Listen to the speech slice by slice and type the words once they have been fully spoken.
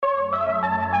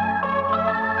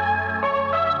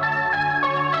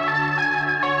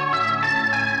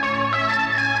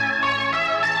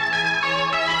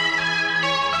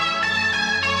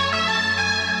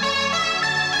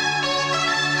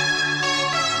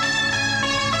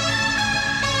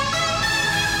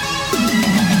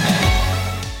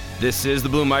This is the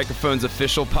Blue Microphones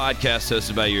official podcast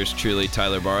hosted by yours truly,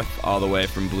 Tyler Barth, all the way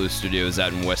from Blue Studios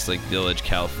out in Westlake Village,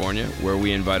 California, where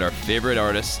we invite our favorite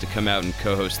artists to come out and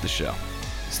co-host the show.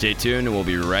 Stay tuned and we'll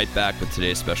be right back with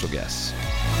today's special guests.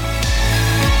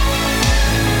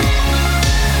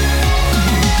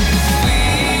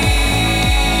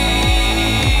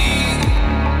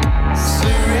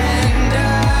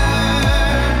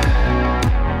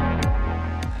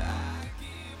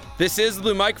 This is the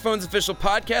Blue Microphones official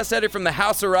podcast, edited from the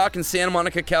House of Rock in Santa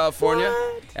Monica, California.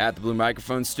 What? At the Blue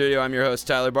Microphones studio, I'm your host,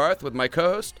 Tyler Barth, with my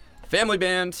co-host, Family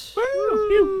Band.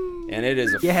 Woo! And it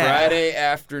is a Friday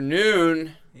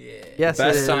afternoon. Yeah. Yes,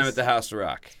 best time at the House of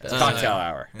Rock. It's cocktail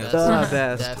hour. That's the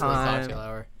best time. Cocktail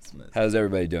hour. How's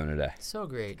everybody doing today? So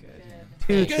great.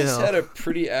 You guys had a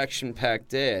pretty action-packed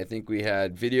day. I think we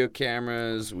had video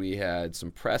cameras, we had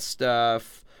some press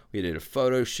stuff, we did a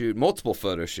photo shoot, multiple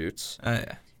photo shoots. Oh,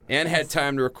 yeah. And had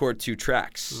time to record 2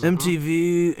 tracks.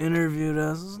 MTV interviewed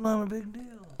us. It's not a big deal.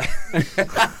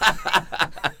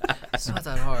 It's not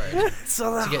that hard. It's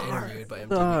not that to get hard. interviewed by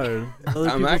MTV.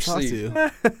 I'm actually,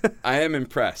 I am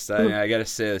impressed. I got to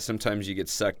say, sometimes you get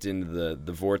sucked into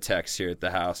the vortex here at the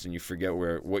house and you forget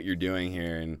what you're doing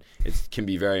here, and it can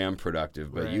be very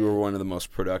unproductive. But you were one of the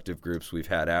most productive groups we've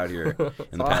had out here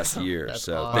in the past year. That's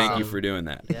so awesome. Thank you for doing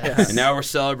that. Yes. And now we're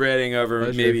celebrating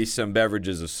over maybe some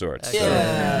beverages of sorts.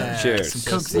 Yeah. So, cheers.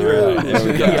 Some Coke Zero. There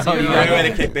we go. Great way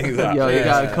to kick things off. Yo, you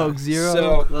got a Coke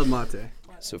Zero? Love mate.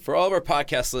 So for all of our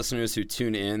podcast listeners who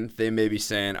tune in, they may be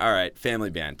saying, all right,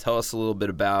 Family Band, tell us a little bit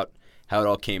about how it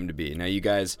all came to be. Now, you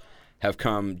guys have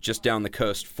come just down the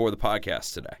coast for the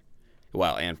podcast today.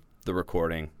 Well, and the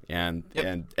recording and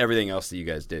everything else that you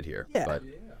guys did here. Yeah. But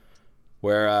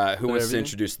who wants to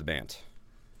introduce the band?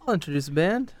 I'll introduce the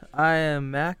band. I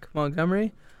am Mac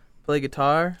Montgomery, play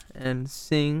guitar and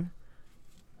sing.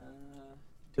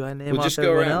 Do I name off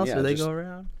everyone else or they go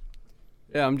around?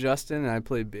 Yeah, I'm Justin, and I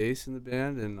play bass in the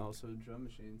band and also drum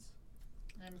machines.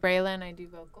 I'm Braylon, I do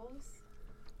vocals.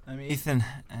 I'm Ethan,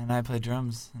 and I play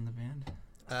drums in the band.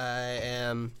 I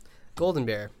am Golden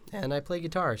Bear, and I play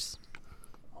guitars.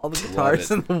 All the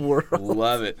guitars in the world.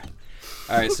 Love it.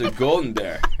 All right, so Golden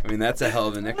Bear. I mean, that's a hell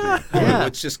of a nickname. Yeah.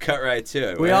 Let's just cut right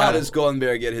to it. How does Golden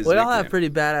Bear get his nickname? We nickname? all have pretty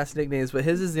badass nicknames, but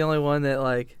his is the only one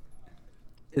that,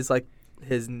 is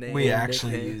his name. We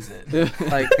actually use it.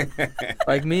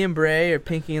 like me and Bray are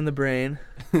Pinky in the Brain.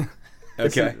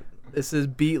 Okay. This is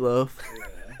Beatloaf.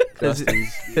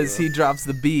 Because he drops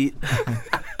the beat.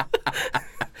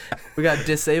 We got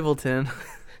Disableton.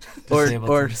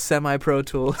 Or Semi-Pro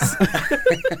Tools.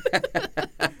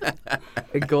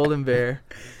 A Golden Bear.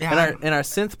 Yeah. And our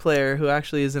synth player, who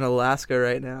actually is in Alaska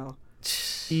right now,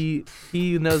 he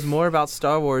knows more about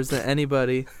Star Wars than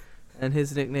anybody, and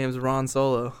his nickname's Ron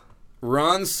Solo.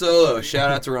 Ron Solo. Shout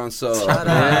out to Ron Solo. Shout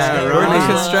out. Yeah, we're in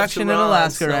construction in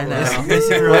Alaska right now. Way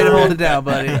to hold it down,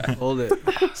 buddy. Hold it.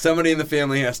 Somebody in the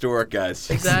family has to work, guys.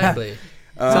 Exactly.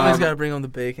 Somebody's got to bring home the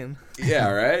bacon.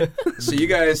 Yeah, right? So you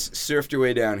guys surfed your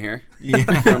way down here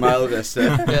from Isla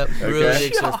Vista. Yep, really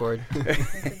big surfboard.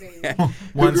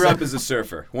 Who grew up as a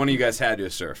surfer? One of you guys had to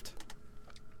have surfed.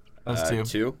 Us two.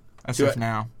 2? I surf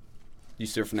now. You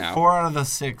surf now? 4 out of the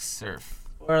 6 surf.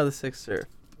 4 out of the 6 surf.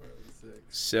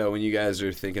 So when you guys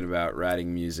are thinking about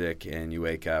writing music and you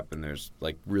wake up and there's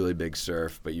really big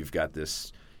surf, but you've got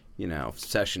this,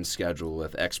 session schedule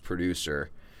with X producer,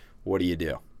 what do you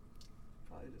do?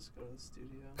 Probably just go to the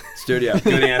studio.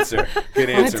 Good answer. Good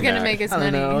answer. It's gonna make us money.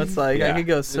 I don't know. It's I could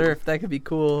go surf. That could be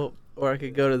cool, or I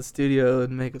could go to the studio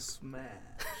and make a smash.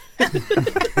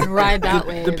 Ride that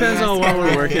way. Depends on what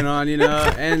we're working on,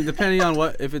 and depending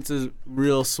on if it's a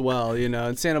real swell,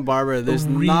 In Santa Barbara, there's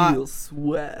not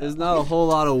a whole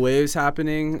lot of waves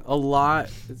happening. A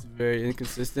lot. It's very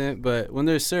inconsistent. But when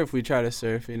there's surf, we try to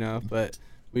surf, But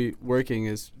working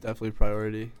is definitely a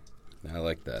priority. I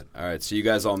like that. All right, so you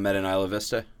guys all met in Isla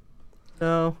Vista?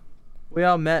 No, we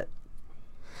all met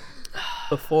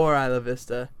before Isla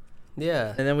Vista.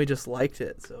 Yeah. And then we just liked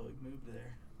it, so we moved there.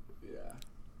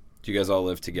 Do you guys all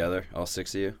live together, all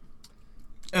 6 of you?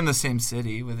 In the same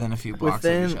city, within a few blocks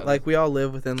of each other. We all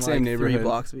live within same 3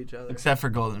 blocks of each other. Except for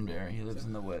Golden Bear. He lives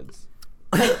in the woods.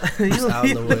 He lives on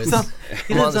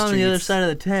the other side of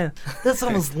the town. That's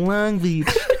almost Long Beach.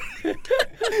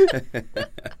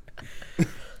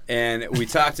 And we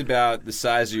talked about the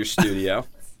size of your studio,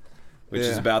 which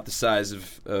is about the size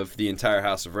of the entire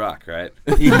House of Rock, right?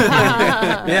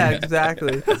 Yeah,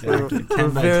 exactly. We're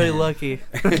very lucky.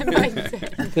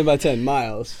 10 by 10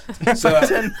 miles. So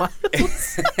 10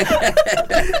 miles.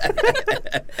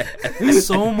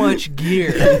 So much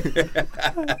gear.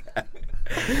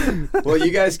 Well,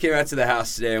 you guys came out to the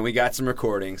house today, and we got some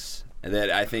recordings. that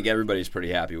I think everybody's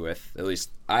pretty happy with. At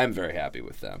least I'm very happy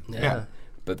with them. Yeah.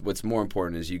 But what's more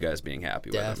important is you guys being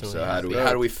happy with them. Definitely So how do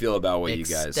happy. we feel about what you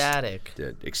guys Ecstatic.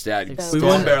 did? Ecstatic. Ecstatic.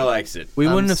 Golden Bear likes it. We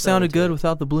wouldn't have so sounded into good it.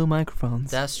 without the blue microphones.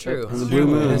 That's true. The Blue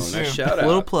Moon. Oh, It's nice true. shout out.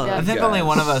 Little plug. Yeah. I think guys. only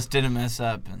one of us didn't mess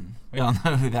up, and we all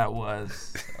know who that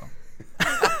was. So.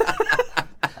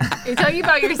 You're talking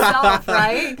about yourself,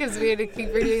 right? Because we had to keep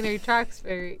redoing their tracks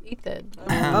for Ethan.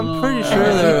 I'm pretty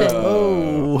sure they're.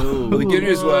 Well, the good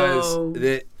news was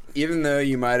that even though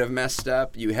you might have messed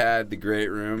up, you had the great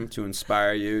room to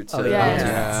inspire you to,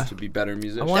 yeah. to be better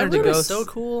musicians. I wanted That to room go is so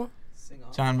cool.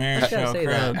 John Mayer I gotta show say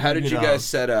crowd. How did you Good guys on.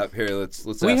 set up? Here, let's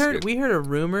We ask heard it. we heard a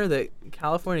rumor that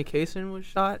Californication was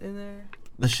shot in there.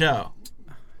 The show.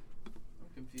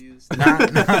 Confused. Not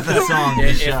the song, the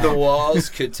If show. the walls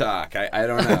could talk, I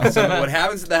don't know. So what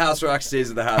happens at the House Rock stays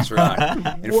at the House Rock.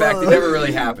 In fact, it never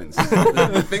really happens.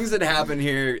 The things that happen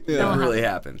here never really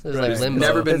happen. It was like There's limbo.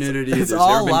 never been nudity. it's There's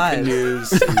all never live. been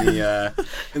canoes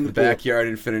in the backyard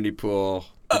infinity pool.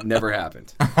 It never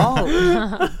happened. All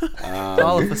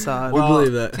a facade. Well,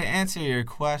 believe that. To answer your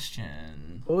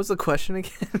question, What was the question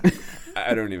again?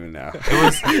 I don't even know.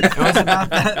 it was about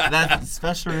that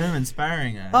special room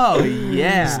inspiring us. Oh The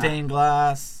yeah. stained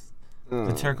glass,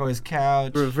 the turquoise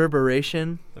couch,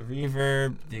 Reverberation. the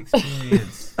reverb, the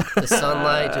experience. The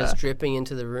sunlight just dripping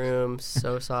into the room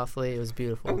so softly. It was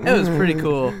beautiful. It was pretty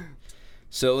cool.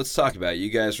 So let's talk about it. You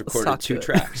guys recorded talk 2 to it.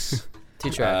 tracks. 2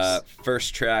 tracks.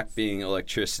 First track being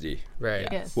Electricity. Right.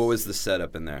 Yes. What was the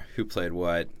setup in there? Who played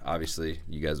what? Obviously,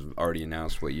 you guys have already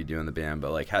announced what you do in the band,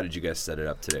 but like, how did you guys set it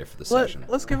up today for the session?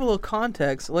 Let's give a little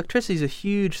context. Electricity's a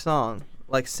huge song,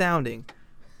 like sounding.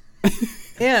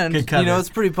 And Good cover. it's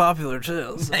pretty popular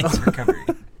too. So. Thanks, recovery.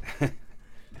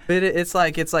 But it's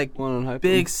like One on hype.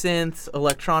 big synths,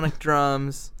 electronic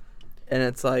drums, and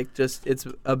it's like it's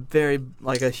a very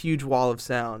like a huge wall of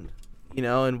sound,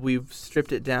 and we've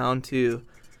stripped it down to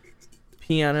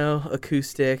piano,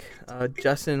 acoustic.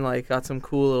 Justin got some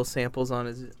cool little samples on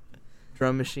his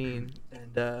drum machine,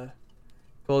 and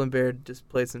Golden Bear just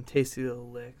played some tasty little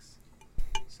licks.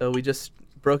 So we just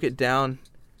broke it down.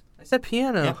 I said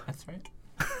piano. Yeah, that's right.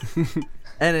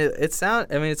 And it's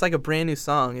like a brand new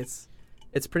song. It's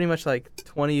pretty much like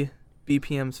 20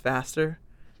 BPMs faster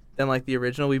than like the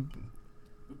original. We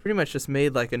pretty much just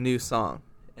made like a new song,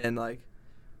 and like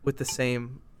with the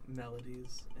same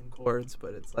melodies and chords,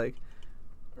 but it's like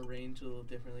arranged a little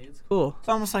differently. It's cool. It's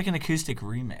almost like an acoustic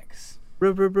remix. There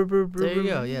you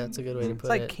go. Yeah, that's a good way to It's put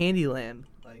like it. Candyland,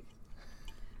 like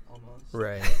almost.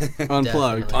 Right. Unplugged.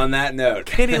 Definitely. On that note,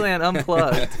 Candyland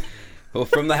unplugged. well,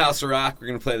 from the House of Rock, we're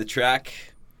going to play the track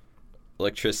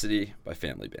Electricity by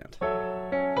Family Band.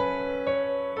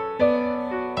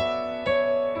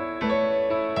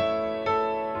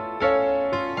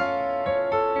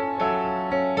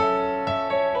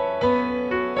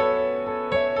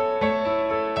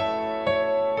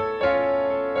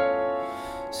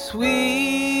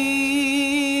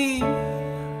 Sweet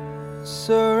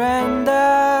surrender.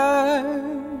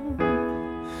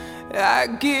 I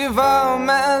give all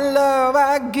my love,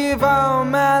 I give all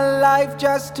my life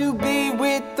just to be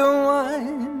with the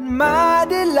one, my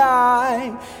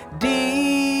delight. Deep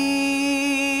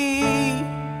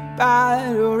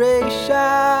adoration.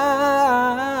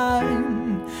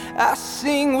 I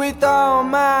sing with all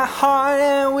my heart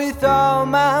and with all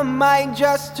my might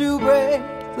just to break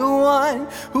the one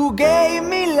who gave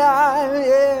me life,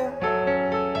 yeah.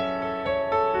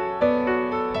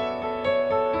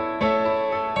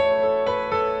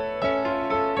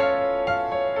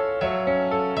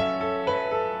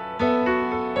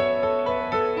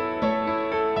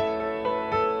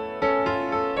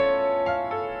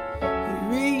 You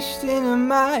reached into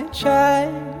my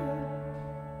chest,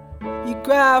 you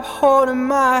grabbed hold of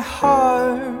my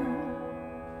heart.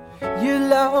 You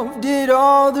loved it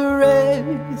all, the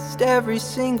rest, every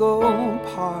single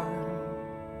part.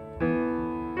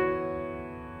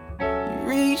 You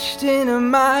reached into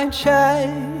my chest,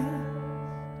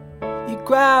 you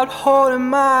grabbed hold of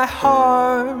my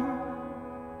heart.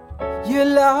 You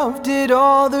loved it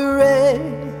all, the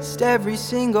rest, every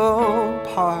single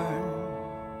part.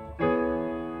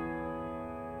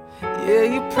 Yeah,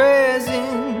 your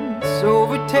presence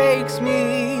overtakes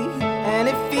me, and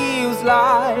it feels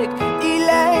like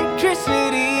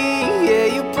electricity. Yeah,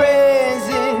 your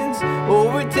presence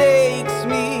overtakes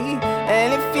me,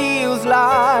 and it feels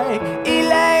like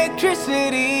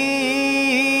electricity.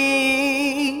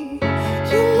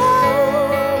 Your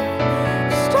love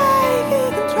is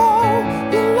taking control.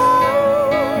 Your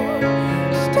love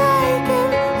is taking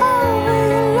over.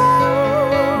 Your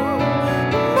love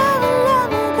will never let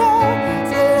me go.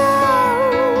 Your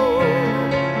love.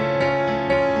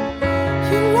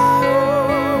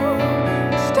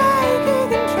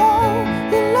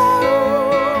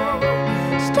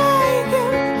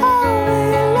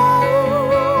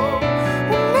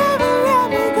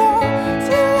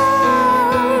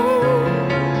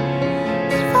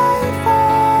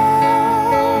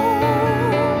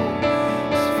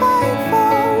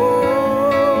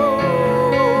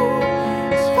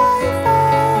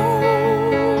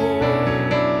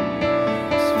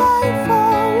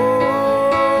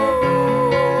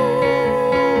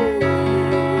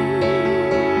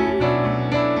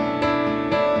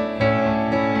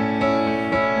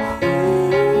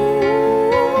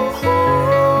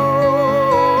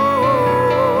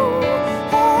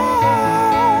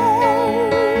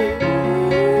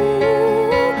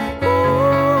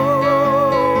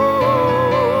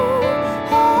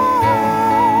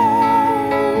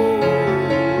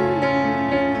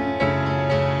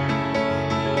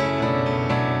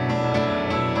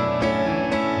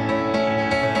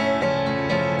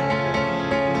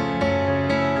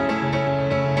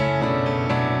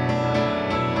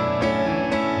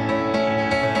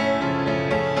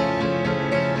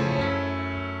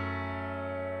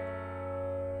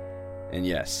 And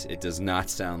yes, it does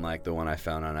not sound like the one I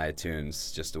found on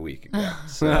iTunes just a week ago.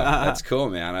 So that's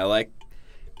cool, man. I like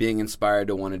being inspired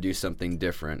to want to do something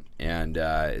different, and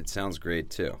it sounds great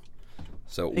too.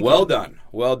 So well done.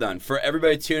 For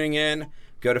everybody tuning in,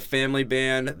 go to Family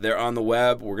Band. They're on the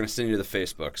web. We're going to send you to the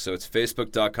Facebook. So it's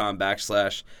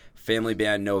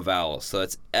facebook.com/FamilyBand no vowels. So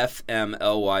that's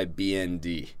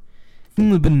FMLYBND.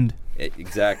 FMLYBND.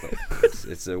 Exactly.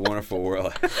 It's a wonderful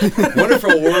world.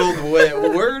 Wonderful world.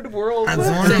 World.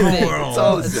 It's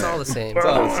all the same. It's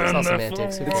all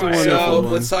semantics. So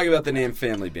let's talk about the name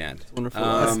Family Band. Wonderful.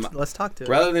 Let's talk to it.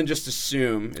 Rather than just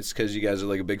assume it's because you guys are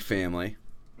like a big family.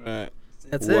 Right.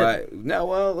 That's it. No,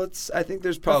 well, I think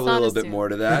there's probably a little bit more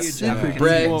to that.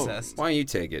 Bray, why don't you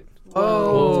take it?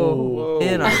 Oh,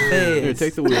 in our face. Here,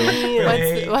 take the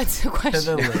wheel. What's the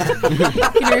question?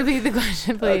 Can you repeat the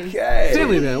question, please? Okay.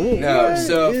 Family Band. No,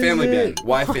 so Family Band.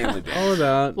 Why Family Band? All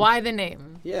about. Why the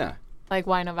name? Yeah. Like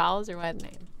why no vowels or why the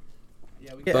name?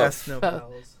 Yeah, we get Both. asked no Both.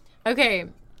 vowels. Okay,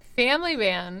 Family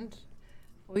Band.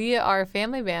 We are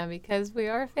Family Band because we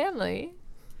are a family,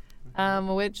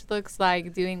 which looks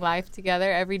like doing life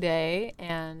together every day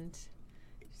and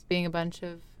just being a bunch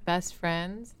of best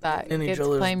friends that And get each to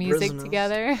other's play music prisoners.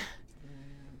 together.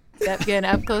 Getting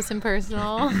up close and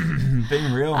personal.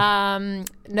 Being real.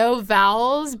 No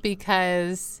vowels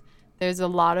because there's a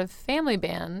lot of family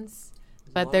bands,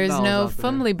 but there's no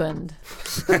FMLYBND.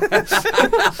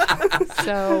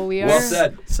 So we are. Well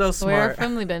said. So We're smart.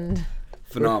 FMLYBND.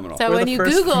 Phenomenal. So We're when the you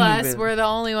first Google us, FMLYBND. we're the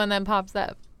only one that pops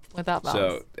up without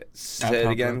vowels. So say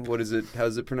it again. What is it?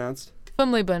 How's it pronounced?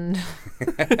 FMLYBND.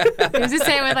 He was just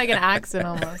saying with like an accent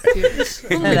almost. Too.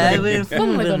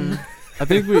 FMLYBND. I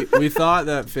think we thought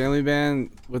that Family Band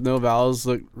with no vowels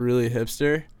looked really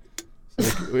hipster.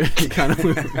 So we kind of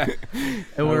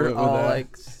And we're all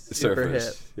like super hip.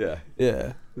 Surfers. Yeah.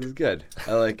 yeah. This is good.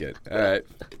 I like it. All right.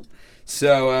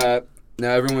 So now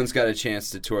everyone's got a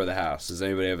chance to tour the house. Does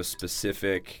anybody have a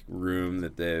specific room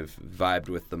that they've vibed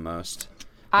with the most?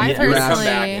 I If you were to come personally,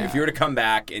 back, if you were to come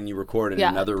back and you record in Yeah.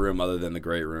 another room other than the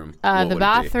great room, what the would it be?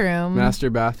 bathroom. Master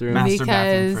bathroom. Master bathroom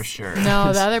because for sure.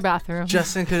 no, the other bathroom.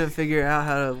 Justin couldn't figure out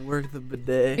how to work the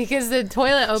bidet. Because the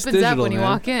toilet opens up digital, when you man.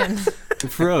 walk in. It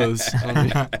froze.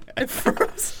 It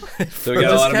froze. So we got a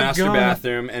Just lot of kept master going.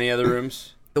 bathroom. Any other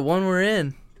rooms? The one we're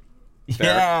in.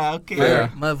 Yeah, okay. Yeah.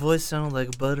 My voice sounded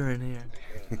like butter in here.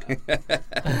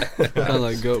 Sound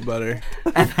like goat butter.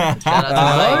 Shout out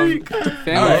to Mike.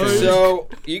 All right, so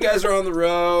you guys are on the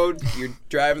road. You're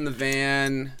driving the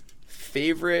van.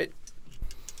 Favorite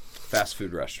fast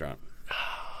food restaurant?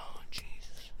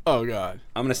 Oh God.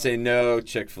 I'm gonna say no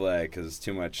Chick-fil-A because it's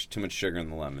too much sugar in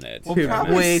the lemonade. We'll Dude,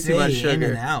 probably way too say much In sugar.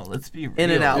 and Out. Let's be real.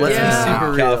 In and out. Let's Yeah. be super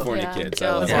real. California Yeah. kids. Yeah.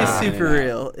 I love Let's it. be In super and Out.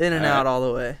 real. In and out all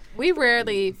the way. We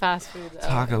rarely eat fast food though.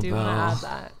 Taco I do want to Bell. add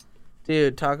that.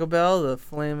 Dude, Taco Bell, the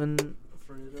flaming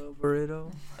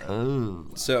burrito. Oh.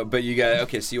 So, but you got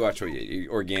so you watch what you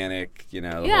organic, the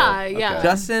Yeah, whole, yeah. okay.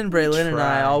 Justin, Braylon, and I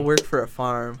Try. all work for a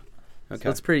farm. Okay. So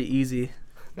it's pretty easy.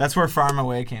 That's where Farm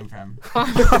Away came from.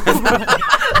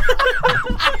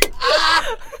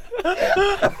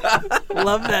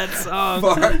 Love that song.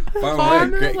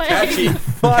 Farm away. Great, catchy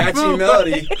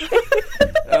melody.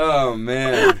 Oh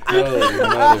man, holy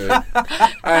mother! All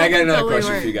right, I got another Totally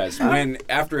question for you guys. When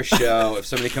after a show, if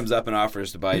somebody comes up and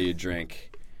offers to buy you a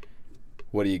drink,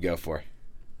 what do you go for?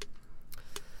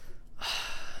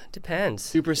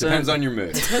 Depends. 2%. Depends on your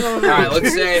mood. All right,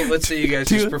 let's say you guys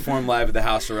just performed live at the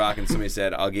House of Rock, and somebody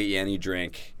said, "I'll get you any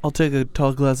drink." I'll take a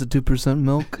tall glass of 2%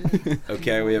 milk.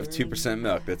 Okay, we have 2%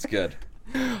 milk. That's good.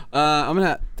 I'm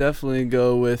gonna definitely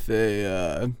go with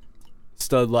a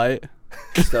Stud Light.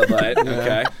 Stud Light.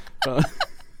 Okay. Uh,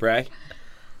 Bray.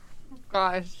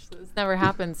 Gosh, this never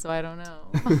happened, so I don't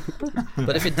know.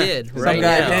 But if it did, Some right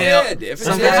guy now. Did. If it's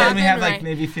Some did. guy- Sometimes we have like Right.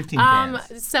 maybe 15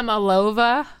 cans. Some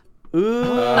Alova. Ooh.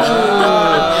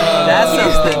 Oh. That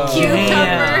sounds the Cucumber.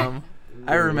 jam.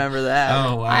 I remember that.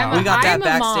 Oh wow. We got that I'm a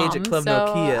backstage mom, at Club so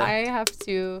Nokia. I have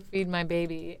to feed my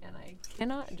baby, and I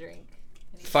cannot drink.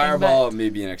 anything Fireball may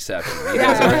be an exception. You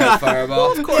guys ever had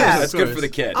Fireball? Of course. That's Of good course. for the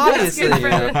kid. Obviously. That's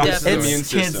good for the- Boosts the It's- immune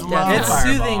kids system. love It's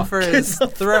Fireball. soothing for his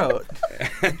throat.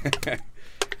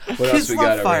 What else we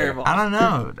got over Fireball. I don't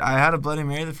know. I had a Bloody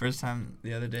Mary the first time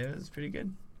the other day. It was pretty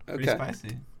good. Pretty Okay.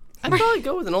 spicy. I'd probably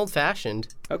go with an old fashioned.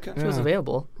 Okay. If it was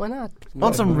available. Why not?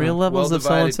 On some real levels, if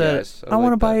someone Well-divided said, guys. I I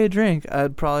want to like buy that. you a drink,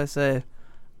 I'd probably say,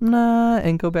 nah,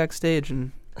 and go backstage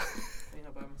and clean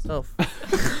up by myself.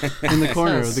 in the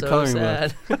corner Sounds with the so coloring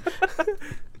sad. book.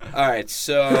 All right,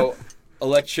 so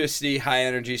electricity, high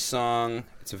energy song.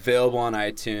 It's available on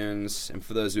iTunes, and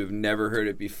for those who have never heard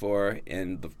it before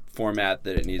in the format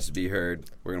that it needs to be heard,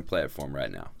 we're going to play it for them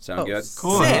right now. Sound good?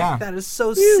 Cool, Sick. yeah. That is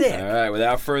so sick. All right,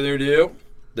 without further ado,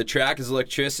 the track is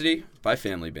Electricity by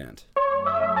Family Band.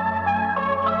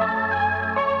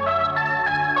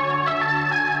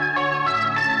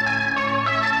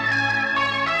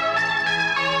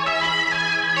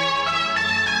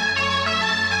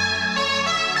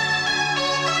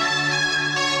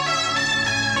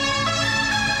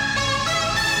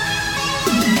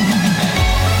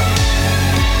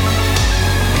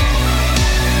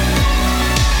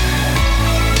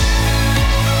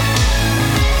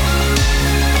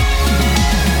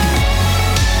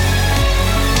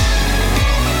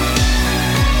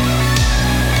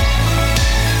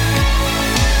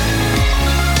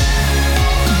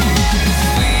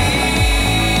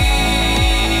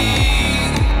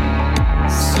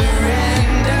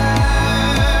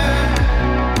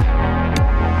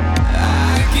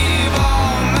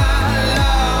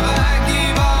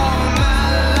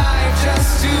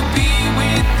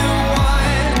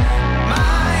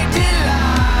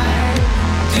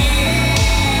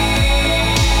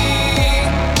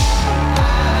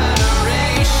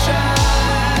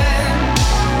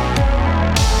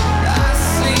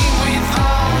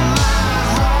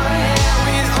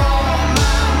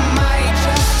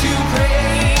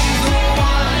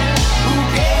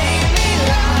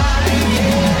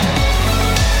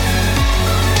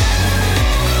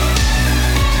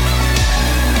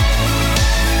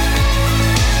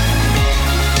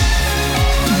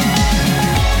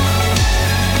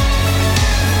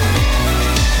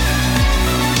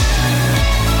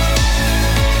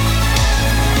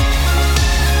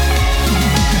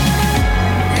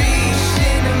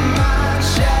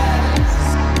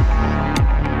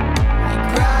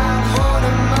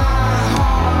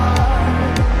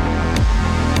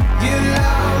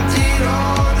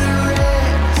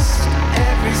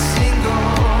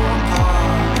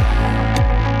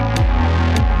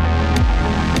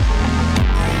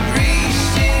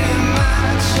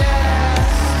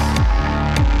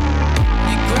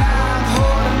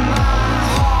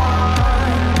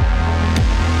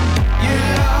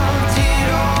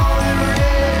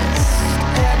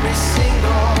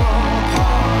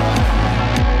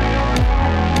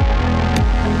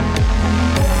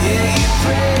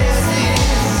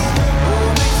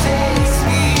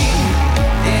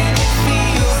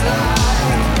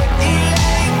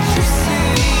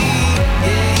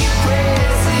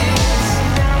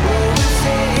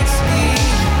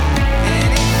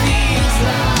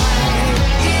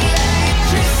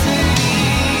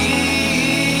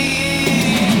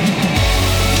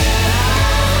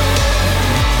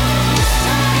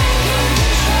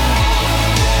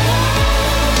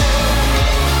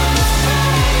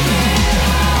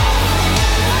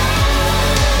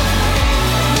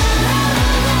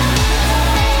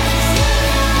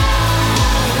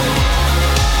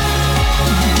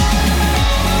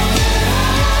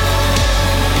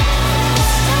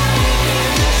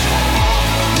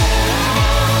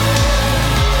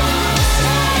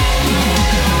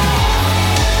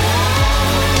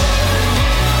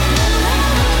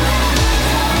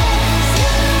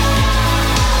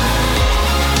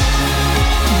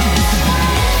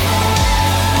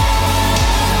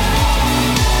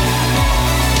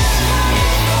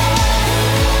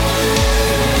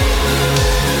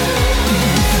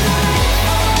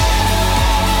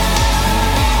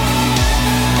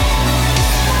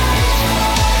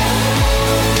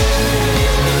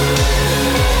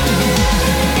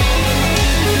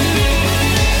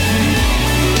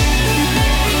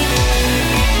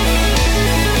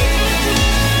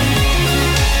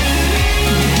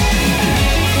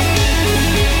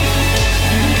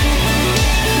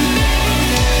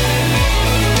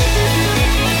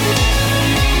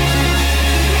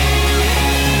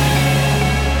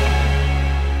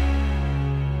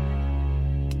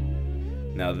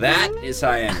 Now that is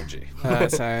high energy.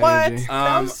 That's high What? energy.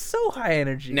 That was so high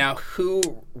energy. Now,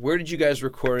 where did you guys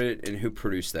record it, and who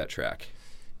produced that track?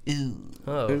 Ooh.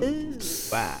 Oh.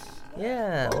 Wow.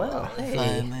 Yeah. Well.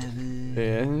 Hey.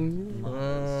 Yeah.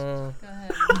 Go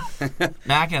ahead.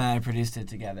 Mac and I produced it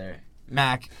together.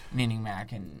 Mac meaning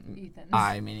Mac and Ethan.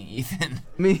 I meaning Ethan.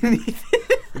 Me.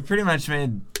 We pretty much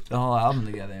made the whole album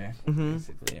together, Mhm.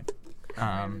 basically.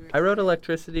 I wrote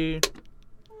Electricity.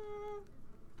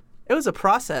 It was a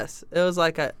process. It was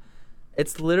like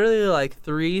it's literally like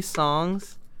 3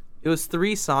 songs. It was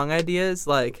 3 song ideas,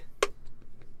 like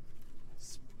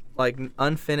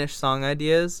unfinished song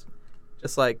ideas,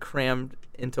 just like crammed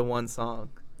into one song.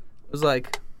 It was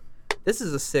like, this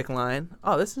is a sick line.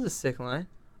 Oh, this is a sick line.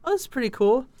 Oh, this is pretty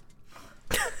cool.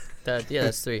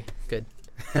 That's 3. Good.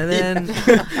 And then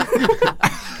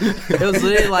it was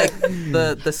literally like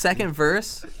the second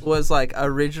verse was like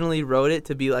originally wrote it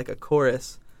to be like a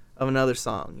chorus of another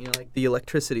song, you know, like the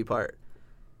electricity part.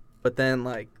 But then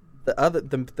like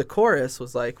the chorus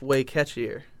was like way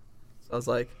catchier. So I was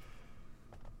like,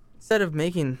 instead of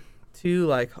making 2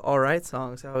 like alright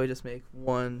songs, how about we just make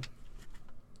one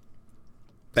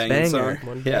Banging banger. song.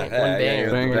 One Yeah,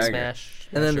 banger. banger. One smash.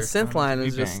 And then the smasher. synth line We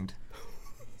is just banged.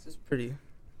 it's just pretty.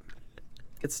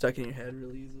 Gets stuck in your head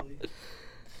really easily.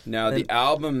 Now, And- the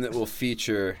album that will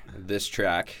feature this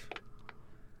track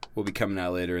will be coming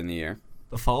out later in the year.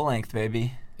 The full length,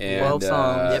 baby. And 12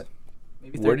 songs. Yep.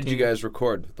 Maybe where did you 13. guys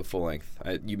record the full length?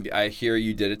 I hear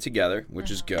you did it together, which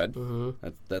is good. Mm-hmm.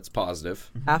 That's positive.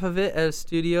 Half of it at a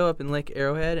studio up in Lake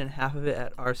Arrowhead, and half of it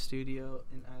at our studio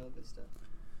in Isla Vista.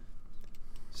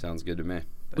 Sounds good to me.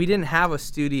 We didn't have a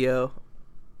studio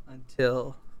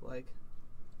until like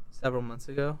several months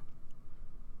ago,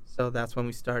 so that's when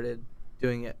we started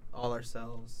doing it all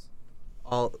ourselves.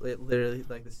 It literally,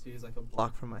 like, the studio's like a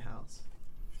block from my house.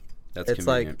 That's It's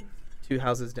convenient. like 2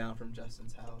 houses down from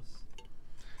Justin's house.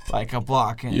 Like a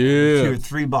block and Yeah. 2 or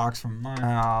 3 blocks from my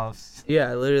house.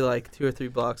 Yeah, literally like 2 or 3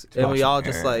 blocks, and we all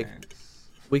just like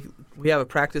we have a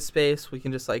practice space. We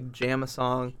can just like jam a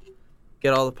song,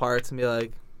 get all the parts, and be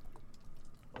like,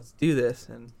 let's do this,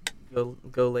 and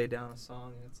go lay down a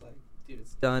song, and it's like, dude,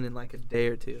 it's done in like a day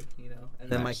or 2, you know. And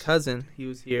then my Nice. cousin, he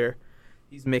was here,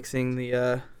 he's mixing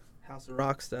the House of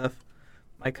Rock stuff.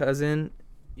 My cousin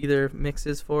either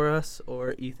mixes for us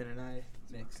or Ethan and I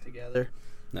mix together.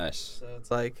 Nice. So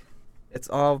it's like, it's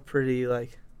all pretty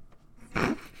like,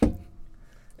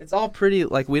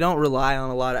 we don't rely on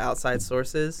a lot of outside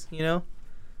sources, you know?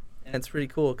 And it's pretty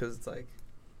cool because it's like,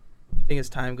 I think as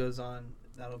time goes on,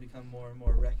 that'll become more and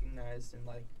more recognized, and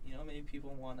like, you know, maybe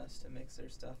people want us to mix their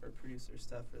stuff or produce their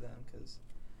stuff for them because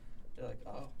they're like,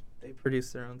 oh, they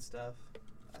produce their own stuff.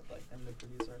 I'd like them to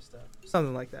produce our stuff.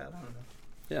 Something like that. I don't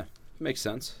know. Makes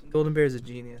sense. Golden Bear's a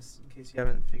genius, in case you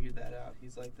haven't figured that out.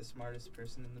 He's like the smartest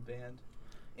person in the band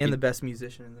and He- the best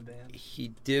musician in the band.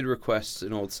 He did request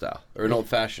an old style or an old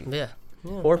fashioned. Yeah.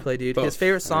 Foreplay, dude. Both. His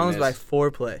favorite song is by it's-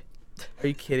 Foreplay. Are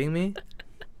you kidding me?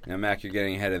 Now, Mac, you're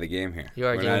getting ahead of the game here. You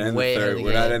are We're getting not in way the ahead third. of the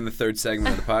We're not game. in the third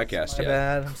segment of the podcast My yet.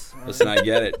 bad. I'm sorry. Listen, I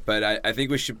get it, but I think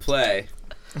we should play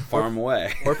Farm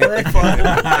Away. Foreplay? Let's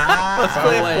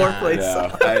play a Foreplay No,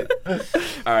 song.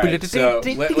 all right, so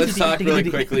let's talk really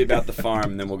quickly about the farm,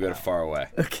 and then we'll go to Far Away.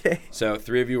 Okay. So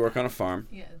 3 of you work on a farm.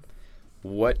 Yes.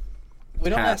 What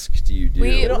We don't task do you do?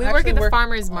 We don't work actually at the work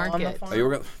farmer's on the market. farm. Oh, you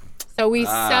work So we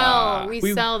Ah. sell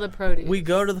We- sell the produce. We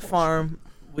go to the farm.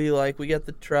 We get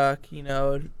the truck, you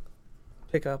know,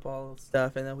 pick up all the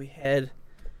stuff, and then we head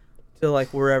to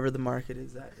like wherever the market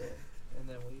is that day, and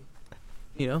then we,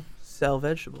 you know, sell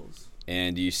vegetables.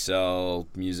 and you sell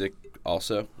music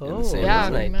also in Oh, the same yeah, That's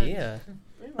building? an pretty much. idea.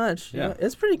 Pretty much. Yeah. Yeah.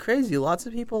 It's pretty crazy. Lots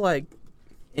of people like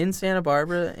in Santa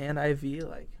Barbara and IV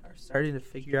like are starting to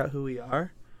figure out who we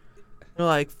are. They're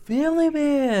like, family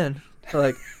man. They're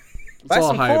like, buy all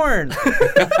some hype. corn.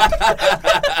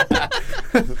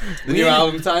 The new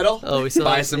album title? Oh, we still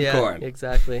Buy Some Corn.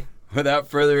 Exactly. Without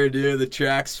further ado, the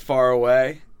track's Far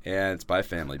Away, and it's by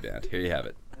Family Band. Here you have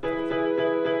it.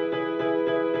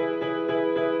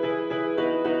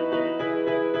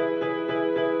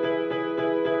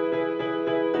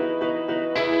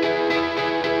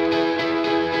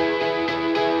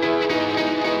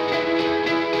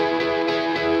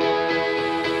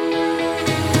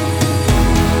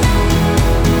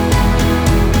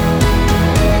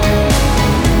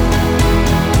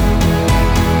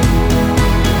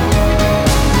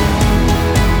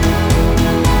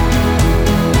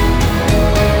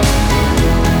 Far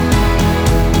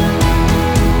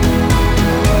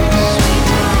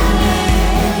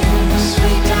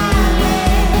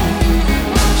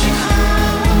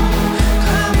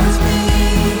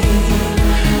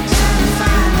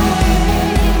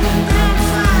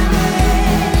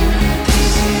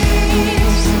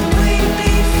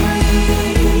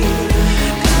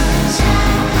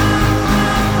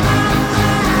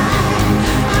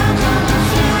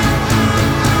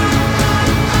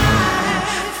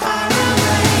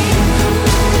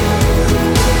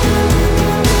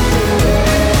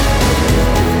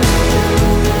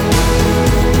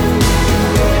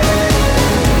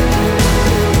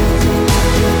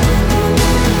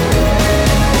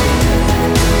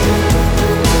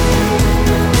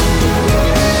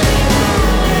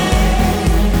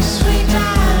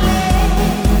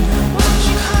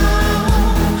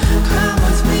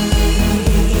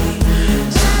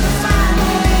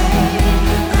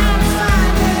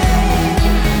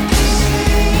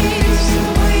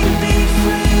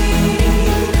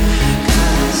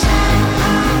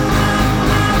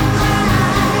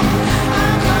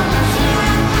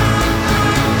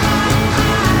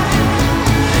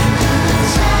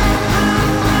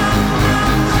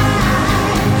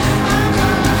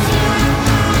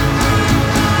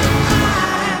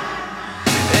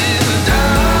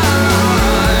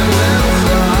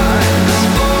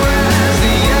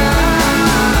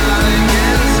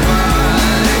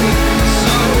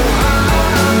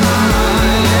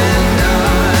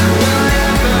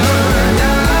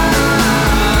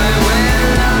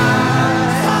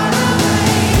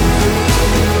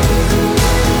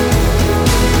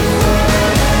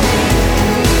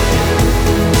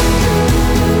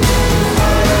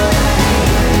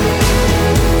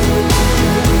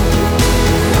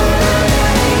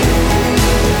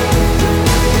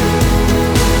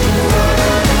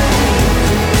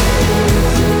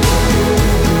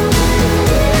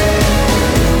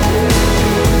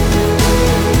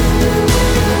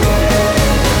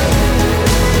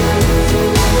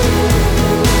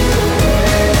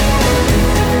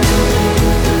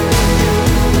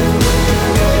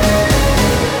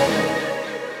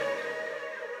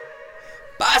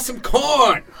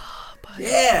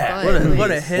Yeah.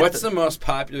 What a hit. What's the most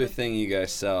popular thing you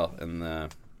guys sell in the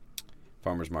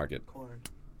farmer's market?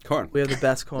 Corn. We have the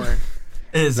best corn.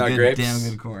 It is Not good, grapes? damn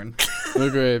good corn. No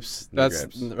grapes. No That's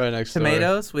grapes. right next door.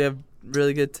 Tomatoes. We have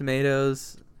really good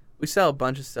tomatoes. We sell a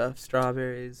bunch of stuff: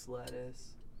 strawberries,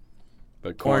 lettuce,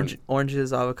 But corn.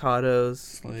 oranges, avocados,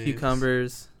 Slaves.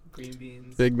 cucumbers, green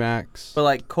beans. Big Macs. But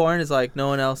like corn is like no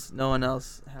one else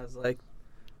has like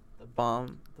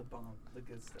the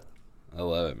good stuff. I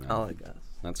love it, man. Not like us.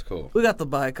 That's cool. We got the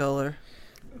bicolor.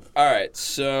 All right,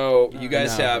 so you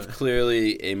guys No, have but-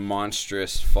 clearly a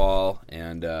monstrous fall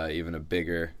and even a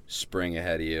bigger spring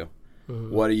ahead of you.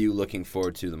 What are you looking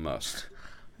forward to the most?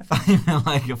 I thought you meant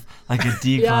like a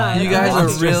decline. You guys are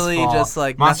Monstrous really fall. just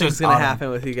like Monstrous nothing's gonna autumn. happen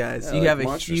with you guys. Yeah, you like have a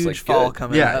monstrous, huge like, fall good.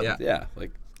 coming up. Yeah,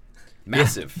 like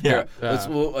massive. Yeah.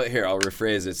 Here, I'll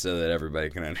rephrase it so that everybody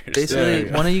can understand.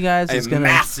 Basically, one of you guys a is gonna.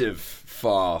 massive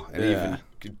fall and Yeah.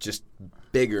 even just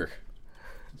bigger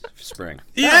spring.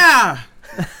 Yeah.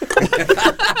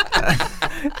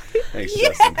 Thanks,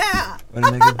 Justin. Way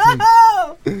to make it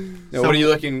think. Now, what are you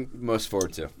looking most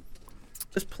forward to?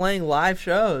 Just playing live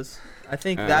shows. I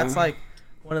think that's like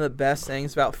one of the best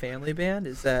things about Family Band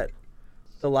is that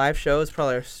the live show is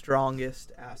probably our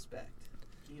strongest aspect.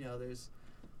 You know,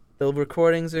 the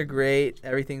recordings are great,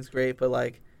 everything's great, but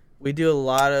like we do a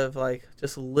lot of like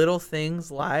just little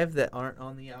things live that aren't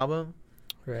on the album,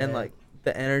 Right. and like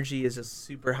the energy is just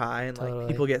super high, and like Totally.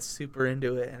 people get super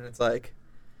into it, and it's like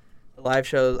the live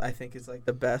shows I think is like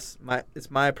the best.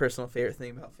 It's my personal favorite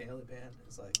thing about Family Band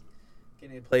is like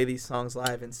getting to play these songs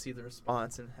live and see the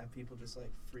response and have people just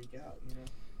like freak out, you know.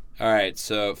 All right,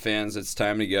 so fans, it's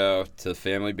time to go to the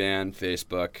Family Band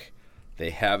Facebook.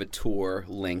 They have a tour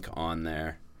link on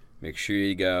there. Make sure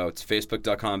you go. It's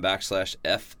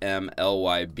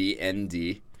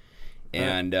facebook.com/FMLYBND.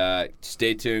 And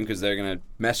stay tuned because they're going to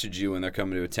message you when they're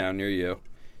coming to a town near you.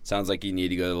 Sounds like you need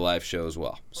to go to the live show as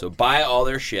well. So buy all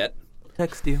their shit,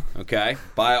 Text you. okay?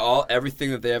 Buy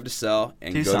everything that they have to sell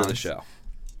and Two go to the songs. show.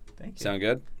 Thank you. Sound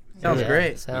good? Sounds Yeah,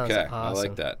 great. Sounds Okay, awesome. I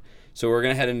like that. So we're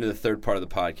going to head into the third part of the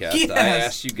podcast. Yes! I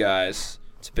asked you guys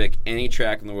to pick any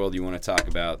track in the world you want to talk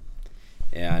about,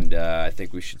 and I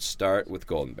think we should start with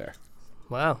Golden Bear.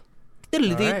 Wow. Well, the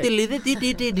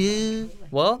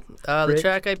Rich.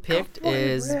 track I picked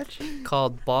is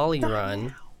called Bolly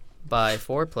Run by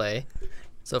Foreplay.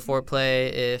 So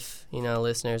Foreplay, if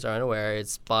listeners are unaware,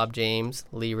 it's Bob James,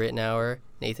 Lee Ritenour,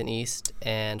 Nathan East,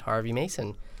 and Harvey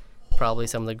Mason. Probably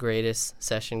some of the greatest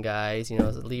session guys.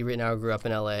 Lee Ritenour grew up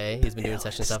in L.A. He's been doing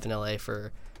session stuff in L.A.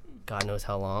 for God knows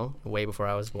how long, way before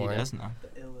I was He born. does know.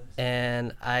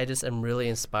 And I just am really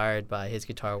inspired by his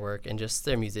guitar work and just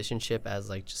their musicianship as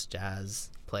like just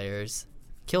jazz players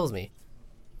kills me.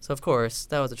 So of course,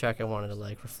 that was a track I wanted to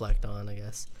like reflect on, I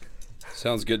guess.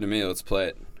 Sounds good to me. Let's play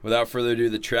it. Without further ado,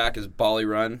 the track is Bolly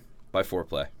Run by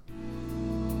Foreplay.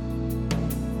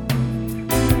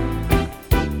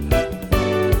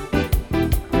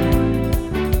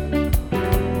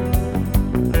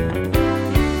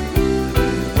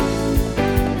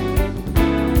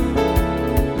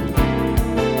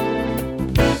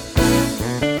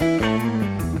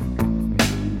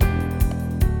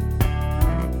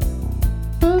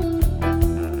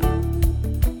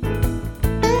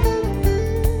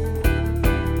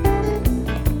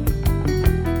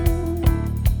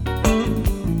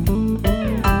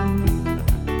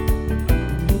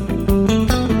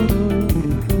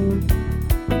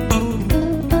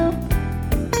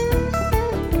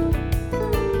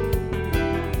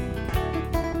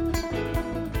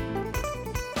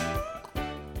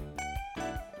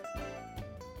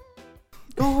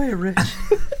 Go away, Rich.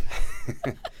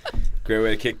 Great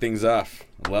way to kick things off.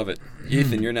 Love it.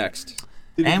 Ethan, you're next.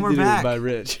 And we're back. By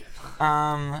Rich.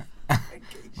 My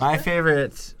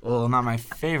favorite, well, not my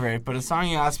favorite, but a song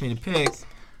you asked me to pick.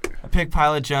 I picked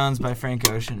Pilot Jones by Frank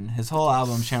Ocean. His whole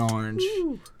album, Channel Orange,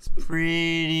 it's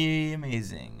pretty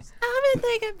amazing. I've been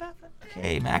thinking about that.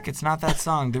 Okay, Mac, it's not that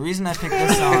song. The reason I picked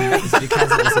this song is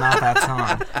because it was not that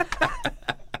song.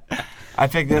 I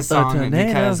picked this song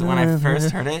because when I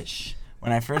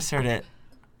first heard it,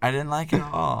 I didn't like it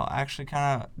at all. I actually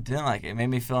kind of didn't like it. It made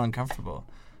me feel uncomfortable.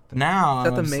 But now Is that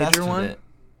I'm the obsessed major with one? it.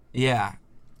 Yeah.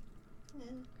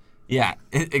 Yeah,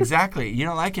 exactly. You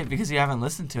don't like it because you haven't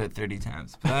listened to it 30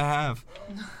 times, but I have.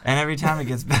 And every time it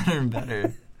gets better and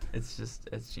better. It's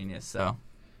genius, so.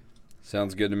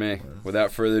 Sounds good to me.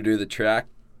 Without further ado, the track,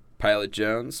 Pilot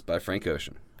Jones by Frank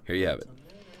Ocean. Here you have it.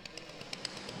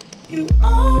 You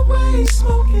always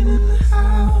smoking in the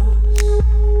house.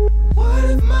 What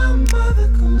if my mother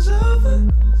comes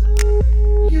over?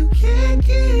 You can't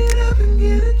get up and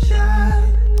get a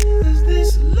job, 'cause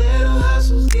this little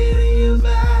hustle's getting you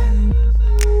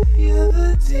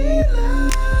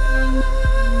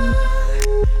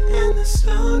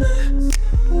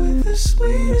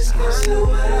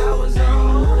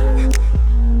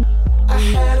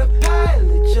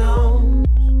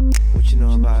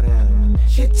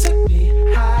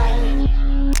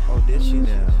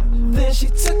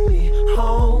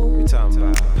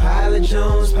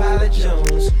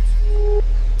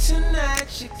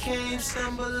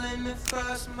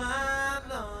cross my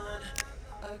lawn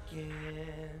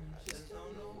again.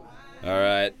 All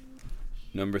right.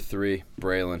 Number 3,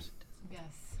 Braylon. Yes.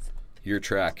 Your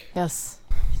track. Yes.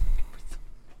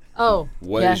 Oh.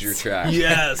 What yes. is your track?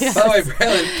 Yes. By the way,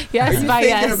 Braylon, Yes, are you by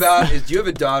thinking yes. about, do you have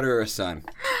a daughter or a son?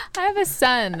 I have a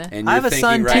son. And I you're have a thinking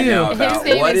son, right too. now His about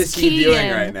name what is is he doing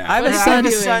Keegan. right now? I have a What is son. he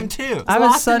a doing? son too. I have a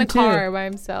Lost son in the too. car by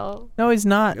himself. No, he's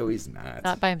not. No, he's not.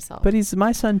 Not by himself. But he's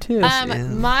my son too.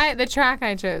 The track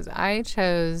I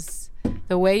chose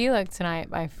 "The Way You Look Tonight"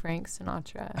 by Frank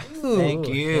Sinatra. Thank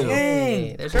you.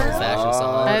 Hey, there's an old-fashioned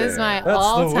song. That is my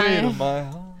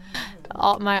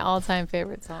my all-time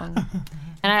favorite song.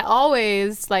 And I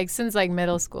always, since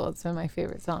middle school, it's been my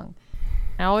favorite song.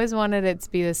 I always wanted it to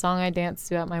be the song I danced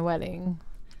to at my wedding.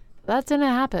 That didn't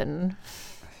happen.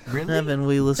 Really? Evan,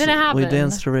 we Didn't happen. We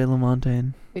danced to Ray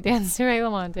LaMontagne. We danced to Ray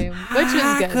LaMontagne, which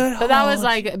was good. But that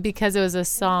was because it was a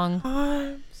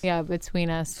song,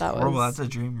 between us. That Horrible. was. That's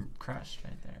a dream crush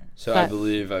right there. So I But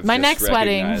believe I've my just next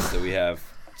wedding- recognized that we have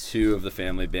 2 of the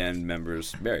family band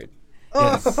members married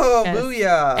Yes. Oh, Yes.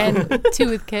 booyah. And 2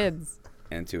 with kids.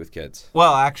 and 2 with kids.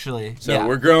 Well, actually, So yeah.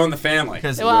 we're growing the family.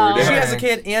 Because That's what we're She doing. has a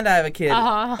kid and I have a kid.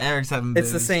 Eric's having It's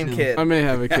the babies, same too. kid. I may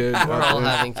have a kid. We're all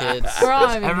having kids. We're all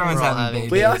having Everyone's We're all having having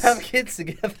babies. We all have kids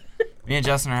together. Me and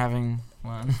Justin are having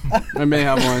one. I may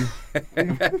have one.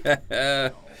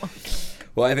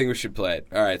 Well, I think we should play it.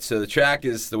 All right, so the track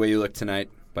is "The Way You Look Tonight"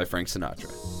 by Frank Sinatra.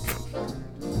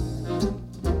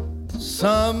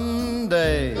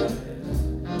 Someday,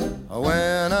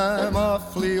 when I'm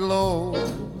awfully low,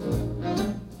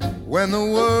 when the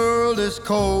world is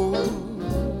cold,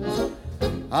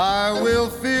 I will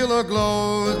feel a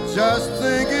glow just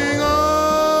thinking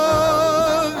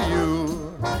of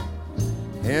you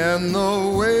in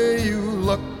the way you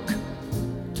look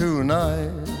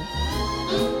tonight.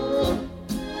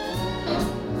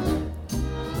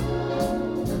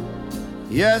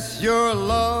 Yes, you're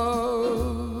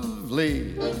lovely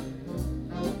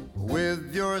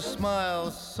with your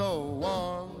smile so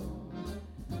warm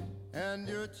and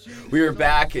your cheeks. We were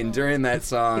back, and during that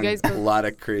song, You guys a go- lot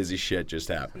of crazy shit just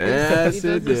happened. Yes,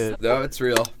 it did. No, it's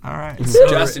real. All right.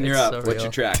 Justin, you're it's up. so What's real.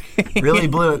 your track? Really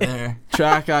blew it there.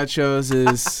 Track I chose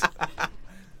is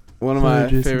one of my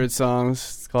favorite songs.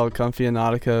 It's called "Comfy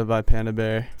Nautica" by Panda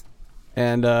Bear,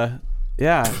 and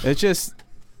it just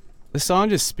the song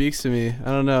just speaks to me.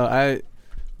 I don't know.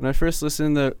 When I first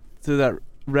listened to that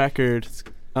record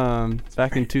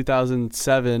back in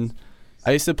 2007,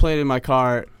 I used to play it in my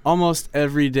car almost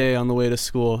every day on the way to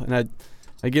school, and I'd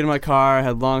get in my car, I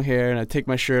had long hair, and I'd take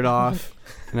my shirt off,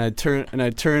 and I'd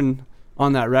turn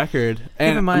on that record,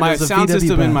 and in mind, my it was a sound VW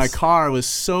system in my bus. car was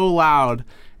so loud,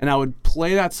 and I would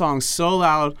play that song so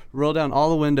loud, roll down all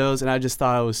the windows, and I just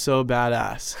thought I was so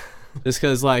badass. Just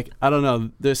because, I don't know,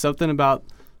 there's something about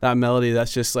that melody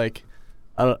that's just I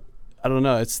don't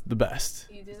know, it's the best.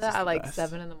 You do that at best.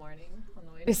 7 in the morning on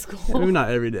the way to school. Maybe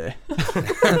not every day.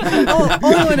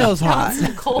 Only when it was hot.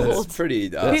 It's cold. That's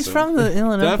pretty awesome. He's from the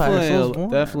Inland Empire. So it's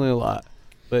warm. Definitely a lot.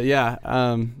 But yeah,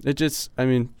 it just,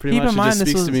 pretty Keep much in it mind just this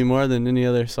speaks to was- me more than any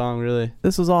other song, really.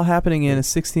 This was all happening in a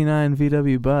 '69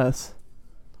 VW bus.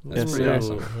 That's Yes, pretty sir.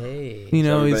 awesome. Hey. You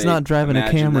know, So he's everybody not driving a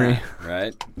imagine Camry. that,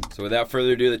 right? So without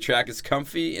further ado, the track is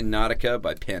 "Comfy in Nautica"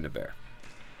 by Panda Bear.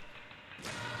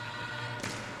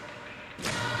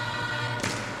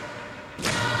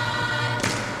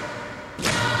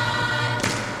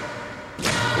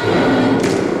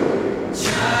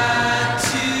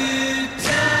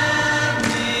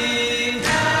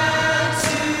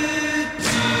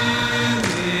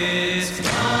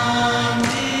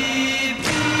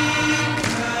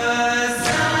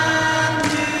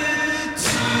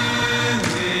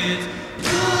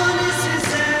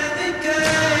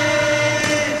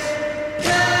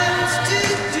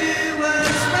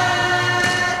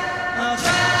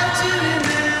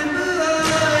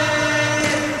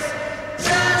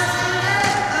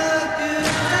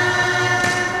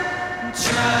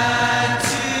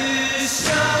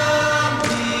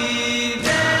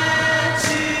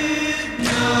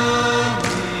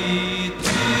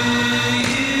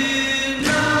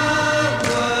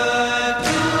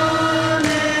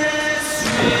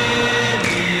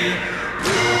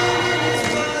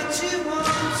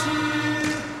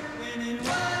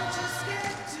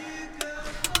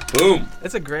 Boom.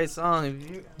 It's a great song. If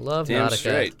you- Love Damn Nautica.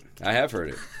 straight. I have heard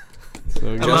it.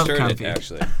 So Just love heard Comfy. it,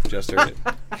 actually. Just heard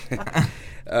it.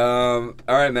 All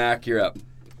right, Mac, you're up.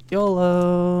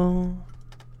 YOLO.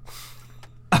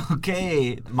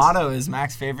 Okay, Motto is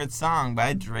Mac's favorite song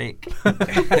by Drake.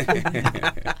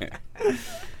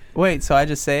 Wait, so I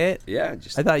just say it? Yeah,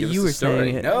 just I thought give us you the were saying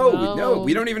story. it. No, No.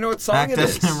 we don't even know what song Mac it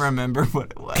is. doesn't remember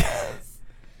what it was.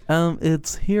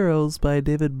 It's Heroes by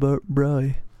David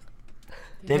Bowie.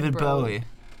 David Bowie.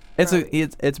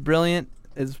 It's brilliant.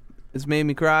 It's made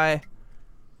me cry.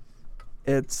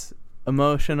 It's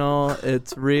emotional.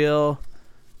 It's real.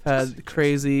 Had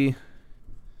crazy.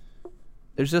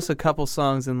 There's just a couple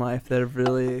songs in life that have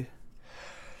really,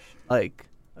 like,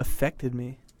 affected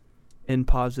me in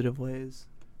positive ways,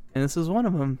 and this is one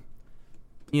of them.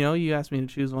 You know, you asked me to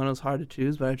choose one. It was hard to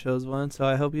choose, but I chose one, so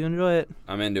I hope you enjoy it.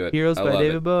 I'm into it. Heroes by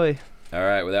David Bowie. All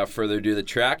right, without further ado, the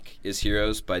track is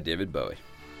Heroes by David Bowie.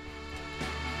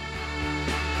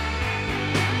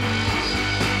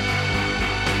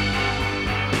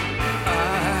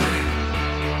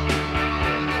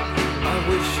 I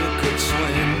wish you could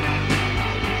swim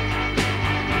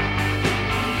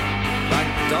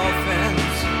like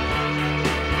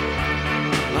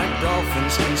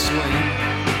dolphins can swim.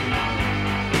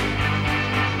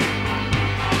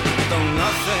 Though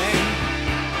nothing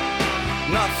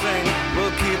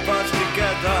will keep us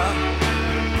together.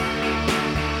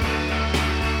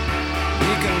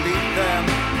 We can beat them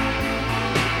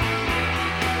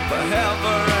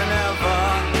forever and ever.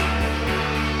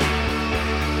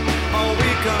 Oh,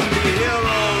 we can be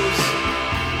heroes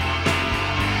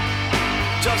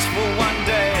just for one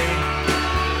day.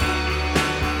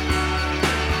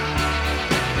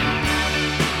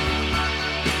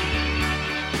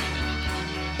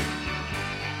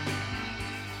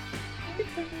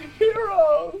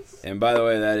 And by the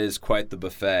way, that is quite the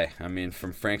buffet. I mean,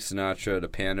 from Frank Sinatra to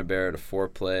Panda Bear to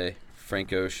Foreplay,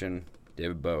 Frank Ocean,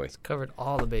 David Bowie. It's covered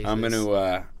all the bases. I'm going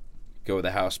to go with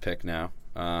a house pick now.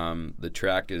 The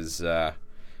track is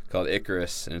called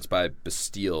Icarus, and it's by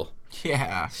Bastille.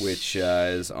 Yeah. Which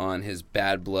is on his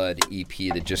Bad Blood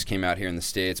EP that just came out here in the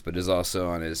States, but is also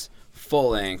on his full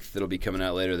length that'll be coming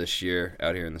out later this year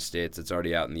out here in the States. It's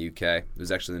already out in the UK. It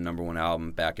was actually the #1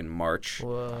 album back in March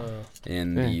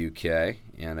in the UK,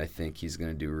 and I think he's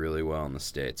going to do really well in the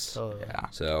States. Oh, yeah.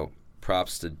 So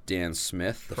props to Dan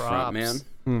Smith, the front man,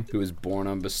 who was born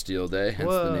on Bastille Day, hence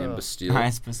the name Bastille.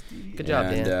 Nice Bastille. Good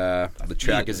job, Dan. And the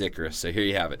track is Icarus, so here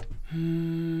you have it.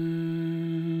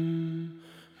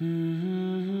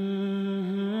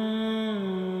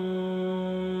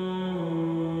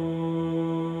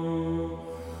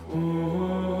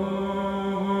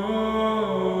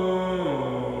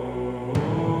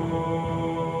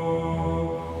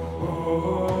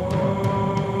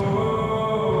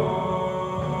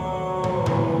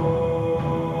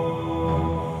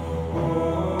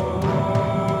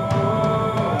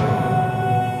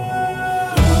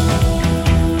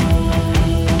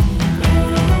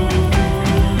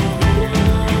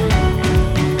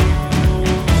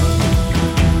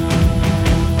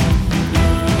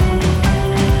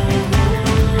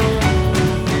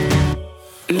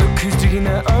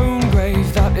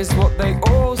 Is what they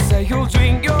all say. You'll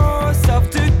drink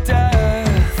yourself to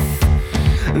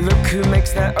death. Look who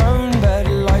makes their own bed,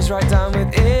 lies right down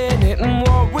within it. And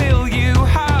what will you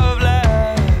have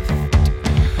left?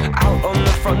 Out on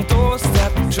the front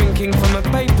doorstep, drinking from a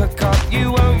paper cup.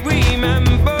 You won't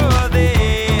remember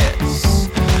this.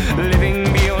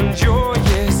 Living beyond your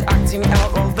years, acting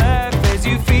out all their fears.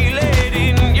 You feel it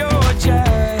in your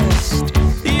chest.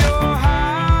 Your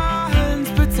hands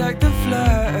protect the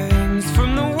flames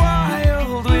from the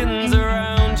wild winds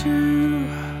around you.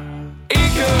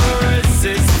 Icarus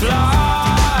is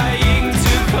flying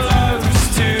too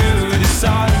close to the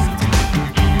sun.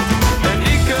 And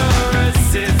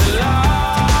Icarus is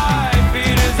life,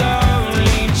 it has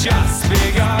only just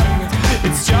begun.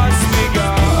 It's just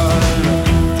begun.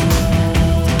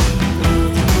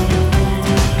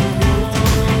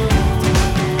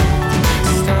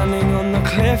 Standing on the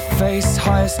cliff face,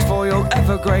 highest fall you'll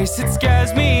ever grace. It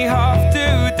scares me half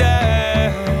to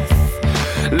death.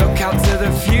 Look out to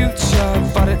the future,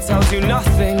 but it tells you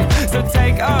nothing. So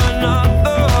take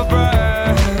another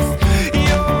breath.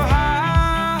 Your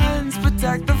hands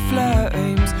protect the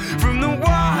flames from the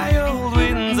wild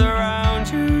winds around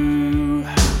you.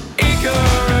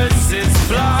 Icarus is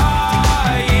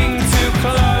flying too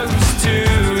close to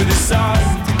the sun.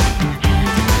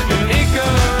 And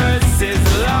Icarus is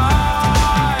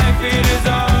life, it has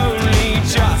only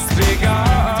just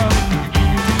begun.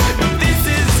 And this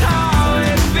is how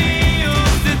it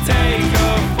feels to take a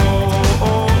fall.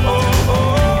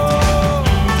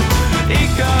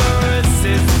 Icarus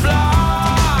is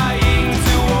flying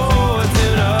towards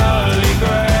an early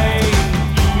grave.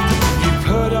 You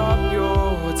put up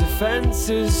your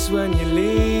defenses when you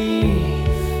leave.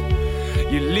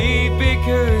 You leave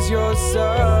because you're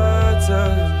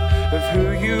certain of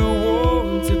who you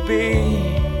want to be.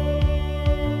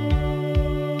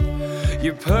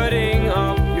 You're putting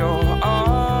up your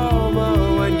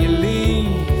armor when you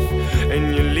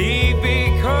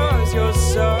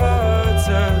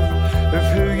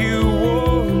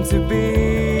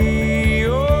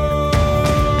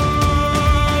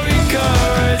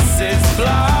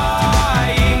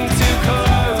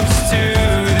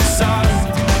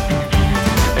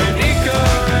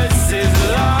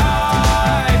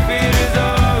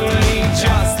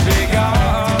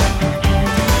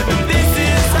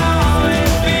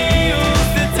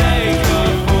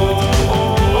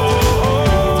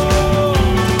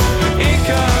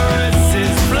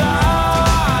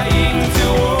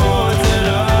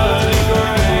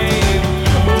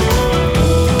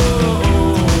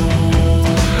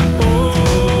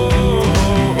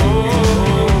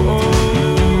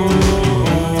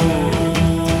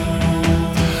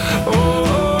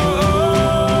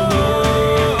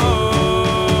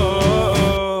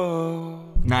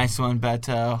one,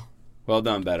 Beto. Well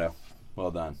done, Beto.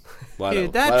 Well done. Dude, Lot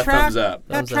of thumbs up.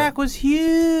 That track was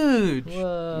huge.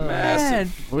 Whoa.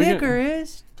 Massive. Man,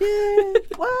 Icarus, dude,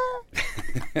 what?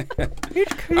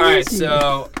 It's crazy. All right,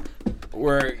 so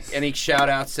any shout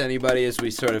outs to anybody as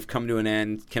we sort of come to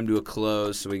a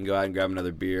close, so we can go out and grab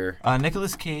another beer?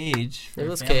 Nicolas Cage.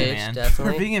 Nicolas Family Cage, Man. For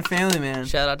definitely. being a family man.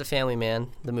 Shout out to Family Man,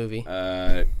 the movie.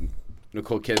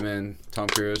 Nicole Kidman, Tom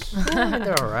Cruise.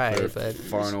 They're all right, They're but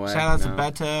far and away. Shout out to No.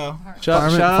 Beto. Shout out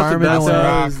to Farming away.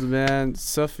 Beto, man.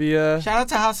 Sophia. Shout out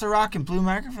to House of Rock and Blue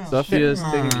Microphone. Sophia's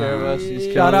taking care of us.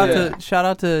 She's Shout killing out it. to shout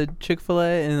out to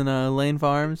Chick-fil-A and Lane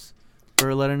Farms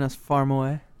for letting us farm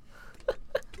away.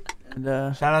 And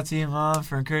Shout out to you, Mom,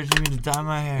 for encouraging me to dye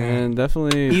my hair. And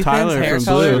definitely Ethan's Tyler hair from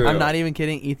color. Blue. I'm not even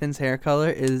kidding. Ethan's hair color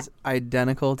is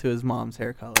identical to his mom's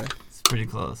hair color. It's pretty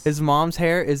close. His mom's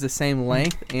hair is the same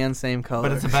length and same color.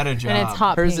 But it's a better job. And it's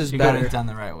hot Hers pink. is You got better. it done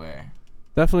the right way.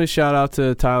 Definitely shout out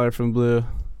to Tyler from Blue.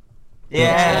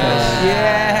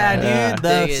 Yeah, dude,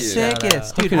 the Biggest shout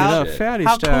sickest, out. dude. Hooking it How, up, fatty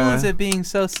how cool style. is it being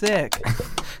so sick,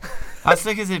 How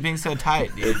sick is it being so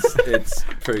tight, dude? It's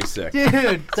pretty sick. dude?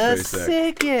 The pretty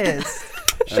sick. sickest.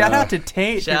 Shout out to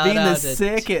Tate for Shout being the out to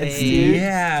sickest, Tate. dude.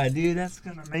 Yeah, dude, that's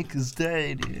gonna make his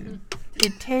day, dude.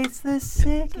 It Tate's the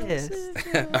sickest.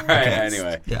 All right.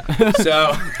 Anyway, Yeah.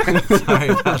 so Sorry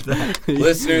about that.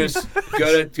 listeners,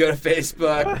 go to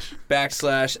Facebook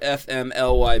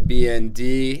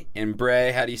 /FMLYBND and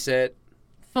Bray. How do you say it?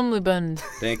 FMLYBND.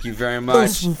 Thank you very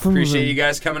much. Appreciate you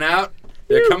guys coming out.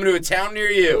 They're coming to a town near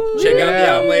you. Check out the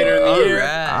album later in the year.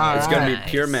 Alright. It's gonna be Nice.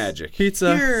 pure magic.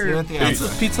 Pizza. See you at the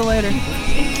outside. Pizza later.